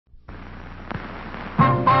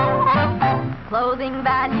clothing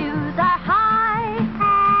values are high,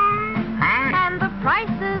 and the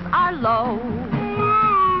prices are low.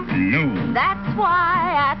 No. That's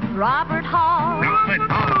why at Robert Hall,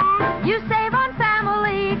 you save on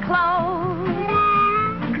family clothes.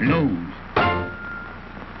 Clothes.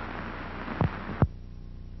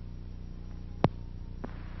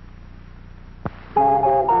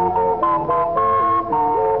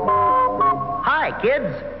 Hi,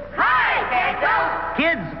 kids. Hi, Kedzo.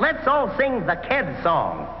 Kids, let's all sing the Keds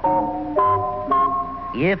song.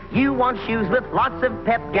 If you want shoes with lots of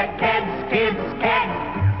pep, get Keds, kids,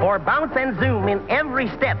 Keds. For bounce and zoom in every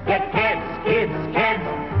step, get Keds, kids,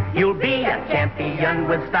 Keds. You'll be a champion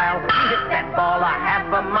with style. Hit that ball a half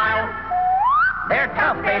a mile. They're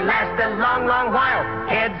tough, they last a long, long while.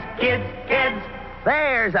 Keds, kids, Keds.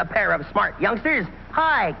 There's a pair of smart youngsters.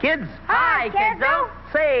 Hi, kids. Hi, Kedzo.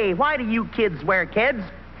 Say, why do you kids wear Keds?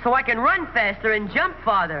 So I can run faster and jump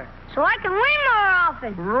farther. So I can win more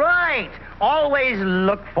often. Right. Always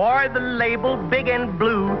look for the label big and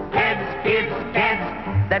blue. Keds, kids,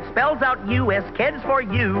 Keds. That spells out U.S. Keds for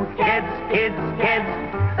you. Keds, kids,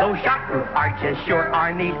 Keds. Those shock roof arches sure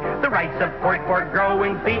are neat. The right support for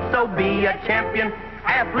growing feet. So be a champion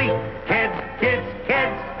athlete. Keds, kids,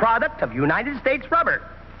 Keds. Product of United States Rubber.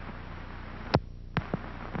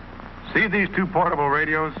 See these two portable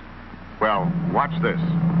radios? Well, watch this.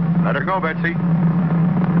 Let her go, Betsy.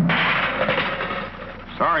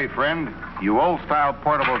 Sorry, friend. You old-style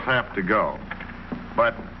portables have to go.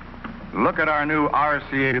 But look at our new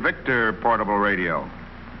RCA Victor portable radio.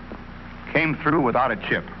 Came through without a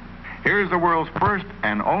chip. Here's the world's first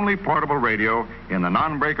and only portable radio in the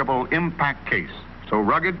non-breakable impact case. So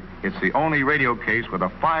rugged, it's the only radio case with a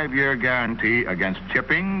 5-year guarantee against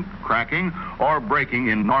chipping, cracking, or breaking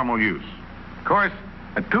in normal use. Of course,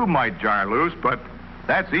 a tube might jar loose, but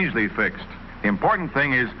that's easily fixed. The important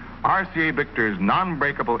thing is RCA Victor's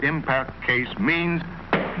non-breakable impact case means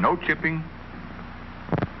no chipping,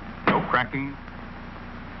 no cracking,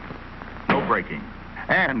 no breaking.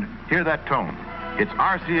 And hear that tone. It's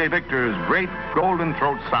RCA Victor's great golden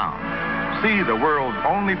throat sound. See the world's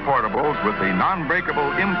only portables with the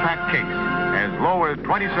non-breakable impact case as low as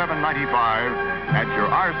 $27.95 at your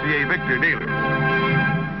RCA Victor dealers.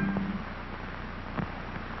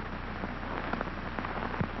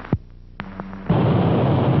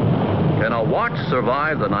 Can a watch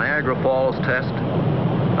survive the Niagara Falls test?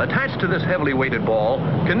 Attached to this heavily weighted ball,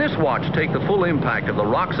 can this watch take the full impact of the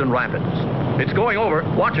rocks and rapids? It's going over,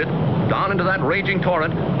 watch it, down into that raging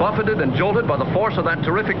torrent, buffeted and jolted by the force of that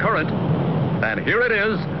terrific current. And here it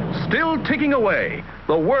is, still ticking away,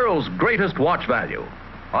 the world's greatest watch value.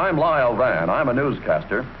 I'm Lyle Van, I'm a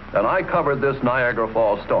newscaster, and I covered this Niagara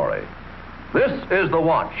Falls story. This is the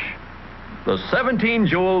watch. The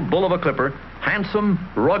 17-jewel bull of a clipper, handsome,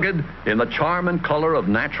 rugged, in the charm and color of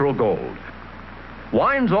natural gold.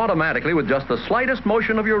 Winds automatically with just the slightest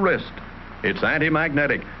motion of your wrist. It's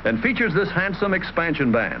anti-magnetic and features this handsome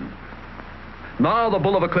expansion band. Now the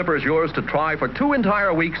bull of a clipper is yours to try for 2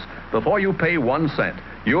 entire weeks before you pay 1 cent.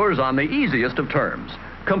 Yours on the easiest of terms.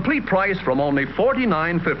 Complete price from only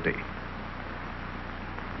 $49.50.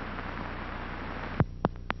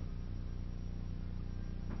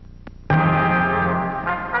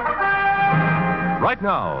 Right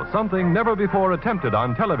now, something never before attempted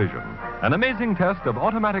on television. An amazing test of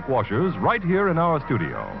automatic washers right here in our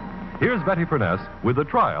studio. Here's Betty Furness with the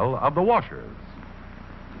trial of the washers.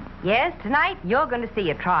 Yes, tonight you're going to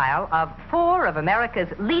see a trial of 4 of America's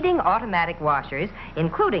leading automatic washers,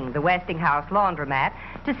 including the Westinghouse laundromat,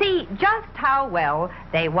 to see just how well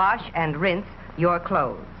they wash and rinse your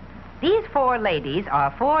clothes. These 4 ladies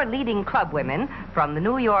are 4 leading club women from the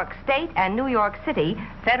New York State and New York City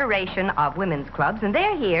Federation of Women's Clubs, and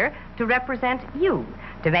they're here to represent you,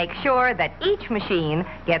 to make sure that each machine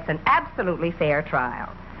gets an absolutely fair trial.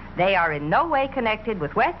 They are in no way connected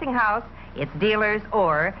with Westinghouse, its dealers,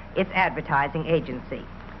 or its advertising agency.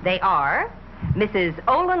 They are Mrs.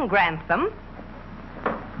 Olin Grantham,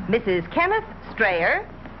 Mrs. Kenneth Strayer,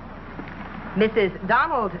 Mrs.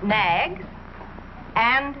 Donald Naggs,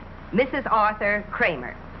 and Mrs. Arthur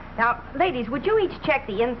Kramer. Now, ladies, would you each check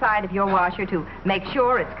the inside of your washer to make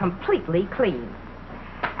sure it's completely clean?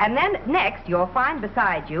 And then next, you'll find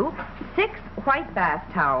beside you 6 white bath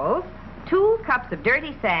towels, 2 cups of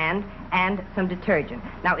dirty sand, and some detergent.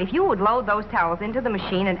 Now, if you would load those towels into the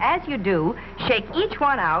machine, and as you do, shake each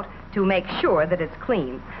one out to make sure that it's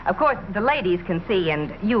clean. Of course, the ladies can see,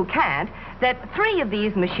 and you can't, that 3 of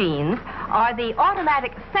these machines are the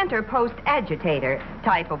automatic center post agitator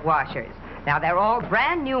type of washers. Now, they're all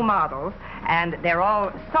brand new models, and they're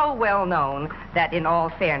all so well known that, in all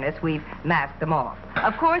fairness, we've masked them off.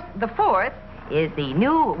 Of course, the 4th is the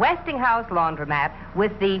new Westinghouse laundromat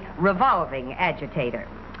with the revolving agitator.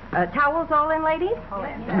 Towels all in, ladies? All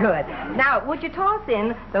in. Good. Now, would you toss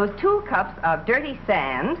in those 2 cups of dirty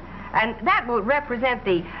sand, and that will represent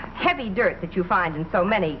the heavy dirt that you find in so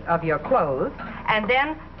many of your clothes, and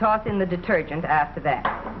then toss in the detergent after that.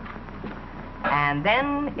 And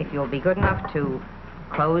then, if you'll be good enough to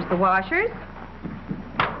close the washers.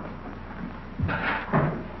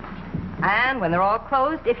 And when they're all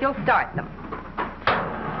closed, if you'll start them.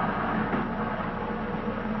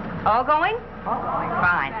 All going? All going.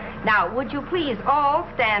 Fine. Now, would you please all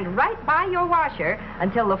stand right by your washer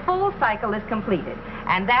until the full cycle is completed?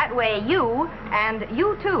 And that way you, and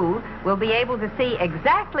you too, will be able to see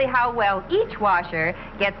exactly how well each washer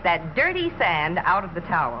gets that dirty sand out of the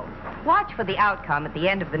towels. Watch for the outcome at the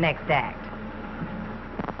end of the next act.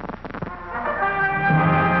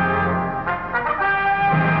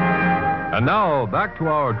 And now, back to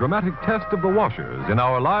our dramatic test of the washers in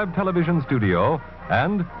our live television studio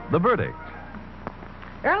and the verdict.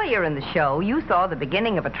 Earlier in the show, you saw the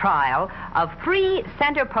beginning of a trial of 3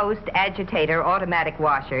 center post agitator automatic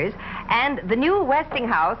washers and the new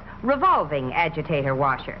Westinghouse revolving agitator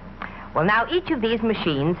washer. Well, now each of these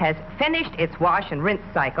machines has finished its wash and rinse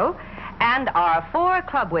cycle, and our 4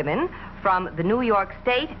 club women from the New York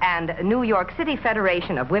State and New York City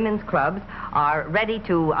Federation of Women's Clubs are ready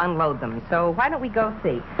to unload them. So why don't we go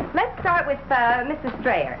see? Let's start with Mrs.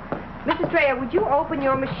 Strayer. Mrs. Strayer, would you open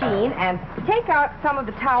your machine and take out some of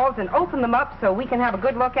the towels and open them up so we can have a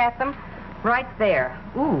good look at them? Right there.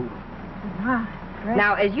 Ooh. Great.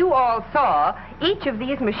 Now, as you all saw, each of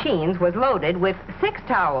these machines was loaded with 6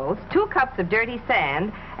 towels, 2 cups of dirty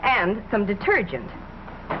sand, and some detergent.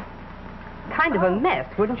 Kind of a mess,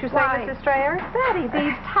 wouldn't you say, Right. Mrs. Strayer? Betty,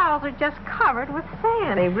 these towels are just covered with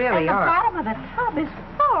sand. They really are. And the bottom of the tub is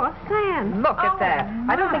full of sand. Look at Oh, that.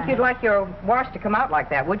 I don't think my. you'd like your wash to come out like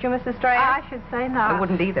that, would you, Mrs. Strayer? I should say not. I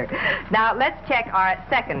wouldn't either. Now, let's check our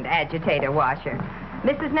second agitator washer.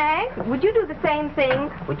 Mrs. Nagg, would you do the same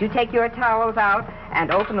thing? Would you take your towels out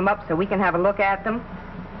and open them up so we can have a look at them?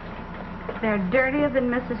 They're dirtier than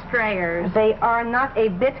Mrs. Strayer's. They are not a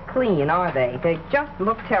bit clean, are they? They just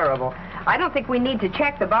look terrible. I don't think we need to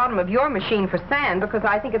check the bottom of your machine for sand because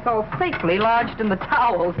I think it's all safely lodged in the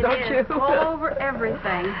towels, don't you? All over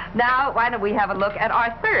everything. Now, why don't we have a look at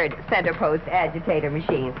our third center post agitator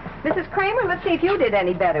machine? Mrs. Kramer, let's see if you did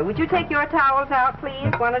any better. Would you take your towels out,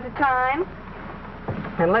 please, one at a time?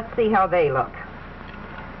 And let's see how they look.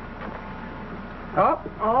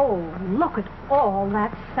 Oh, look at all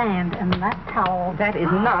that sand in that towel. That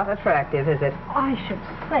is not attractive, is it? I should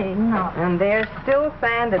say not. And there's still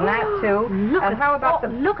sand in that, too. Look and at, how about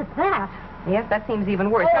look at that. Yes, that seems even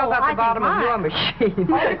worse. Oh, How about I the bottom think of your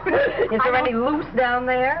machine? Is there any loose down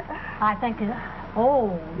there? I think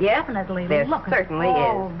Yes, definitely. there look certainly at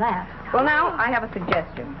all is. that. Well, now, I have a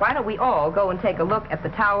suggestion. Why don't we all go and take a look at the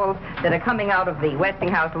towels that are coming out of the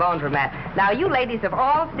Westinghouse laundromat? Now, you ladies have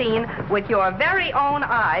all seen with your very own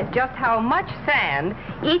eyes just how much sand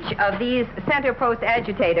each of these center post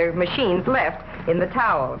agitator machines left in the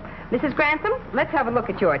towels. Mrs. Grantham, let's have a look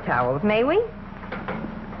at your towels, may we?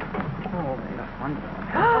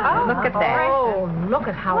 Oh, look at that. Oh, look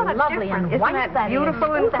at how What a lovely and difference. white Isn't that is.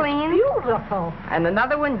 beautiful and Oh, that's clean? Beautiful. And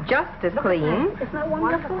another one just as clean. Isn't that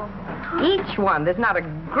wonderful? Each one, there's not a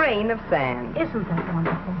grain of sand. Isn't that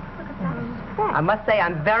wonderful? I must say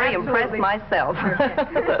I'm very impressed myself.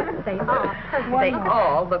 They are. They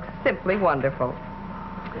all look simply wonderful.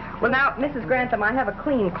 Well, now, Mrs. Grantham, I have a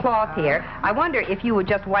clean cloth here. I wonder if you would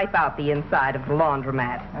just wipe out the inside of the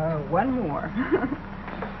laundromat. Oh, one more.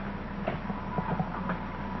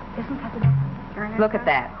 Look at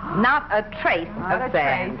that. Not a trace of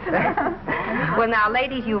sand. Well, now,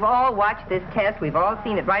 ladies, you've all watched this test. We've all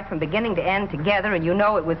seen it right from beginning to end together, and you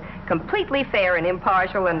know it was completely fair and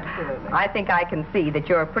impartial, and I think I can see that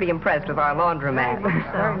you're pretty impressed with our laundromat.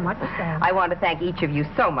 Very much so. I want to thank each of you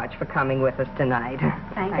so much for coming with us tonight.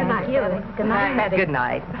 Thank you. Good night, Betty. Good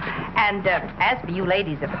night. And as for you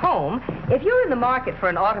ladies at home, if you're in the market for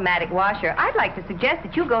an automatic washer, I'd like to suggest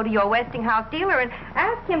that you go to your Westinghouse dealer and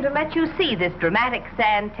ask him to let you see this dramatic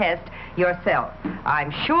sand test yourself.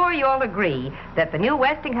 I'm sure you'll agree that the new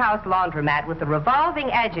Westinghouse laundromat with the revolving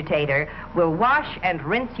agitator will wash and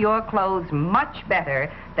rinse your clothes much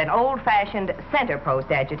better than old-fashioned center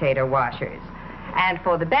post agitator washers. And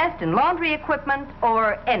for the best in laundry equipment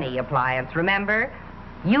or any appliance, remember,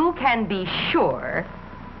 you can be sure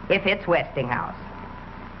if it's Westinghouse.